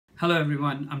Hello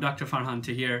everyone, I'm Dr. Farhan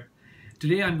Tahir.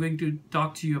 Today I'm going to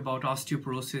talk to you about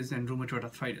osteoporosis and rheumatoid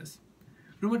arthritis.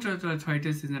 Rheumatoid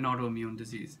arthritis is an autoimmune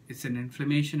disease. It's an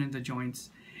inflammation in the joints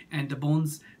and the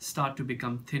bones start to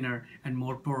become thinner and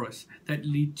more porous that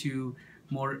lead to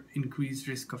more increased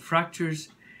risk of fractures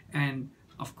and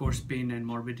of course pain and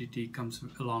morbidity comes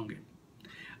along it.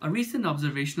 A recent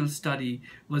observational study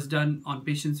was done on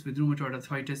patients with rheumatoid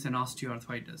arthritis and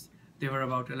osteoarthritis. There were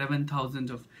about 11,000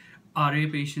 of RA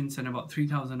patients and about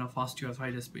 3,000 of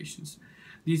osteoarthritis patients.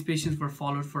 These patients were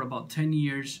followed for about 10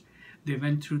 years. They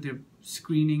went through the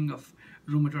screening of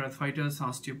rheumatoid arthritis,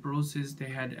 osteoporosis. They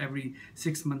had every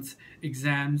 6 months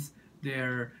exams.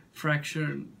 Their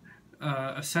fracture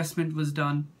assessment was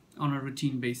done on a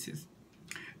routine basis.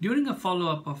 During a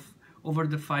follow-up of over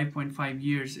the 5.5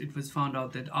 years, it was found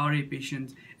out that RA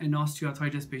patients and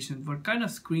osteoarthritis patients were kind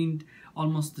of screened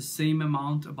almost the same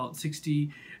amount, about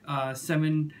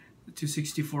 67 to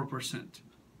 64%.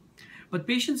 But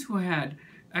patients who had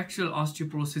actual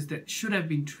osteoporosis that should have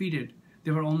been treated,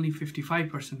 there were only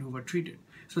 55% who were treated.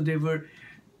 So there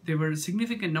were a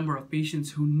significant number of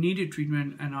patients who needed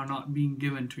treatment and are not being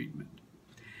given treatment.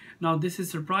 Now this is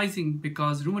surprising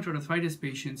because rheumatoid arthritis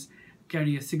patients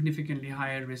carry a significantly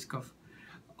higher risk of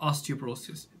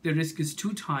osteoporosis. The risk is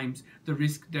 2 times the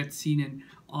risk that's seen in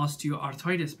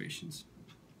osteoarthritis patients.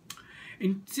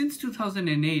 Since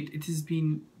 2008, it has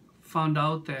been found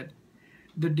out that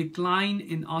the decline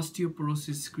in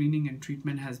osteoporosis screening and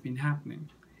treatment has been happening.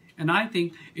 And I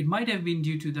think it might have been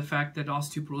due to the fact that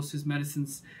osteoporosis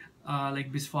medicines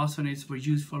like bisphosphonates were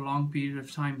used for a long period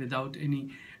of time without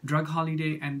any drug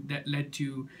holiday, and that led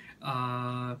to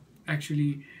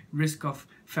actually risk of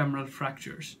femoral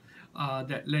fractures.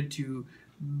 That led to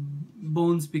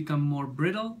bones become more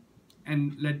brittle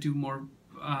and led to more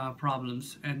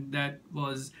problems, and that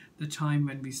was the time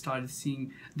when we started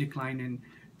seeing decline in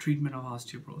treatment of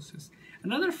osteoporosis.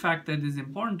 Another fact that is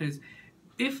important is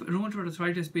if rheumatoid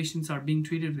arthritis patients are being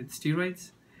treated with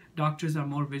steroids, doctors are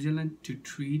more vigilant to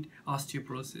treat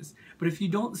osteoporosis. But if you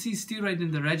don't see steroid in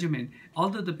the regimen,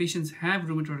 although the patients have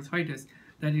rheumatoid arthritis,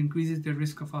 that increases their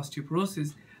risk of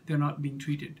osteoporosis, they're not being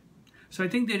treated. So I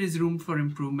think there is room for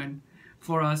improvement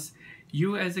for us.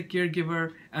 You as a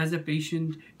caregiver, as a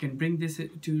patient, can bring this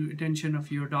to attention of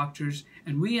your doctors,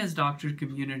 and we as doctor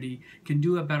community can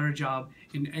do a better job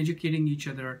in educating each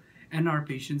other and our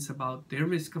patients about their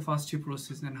risk of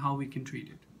osteoporosis and how we can treat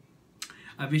it.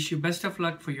 I wish you best of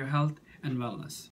luck for your health and wellness.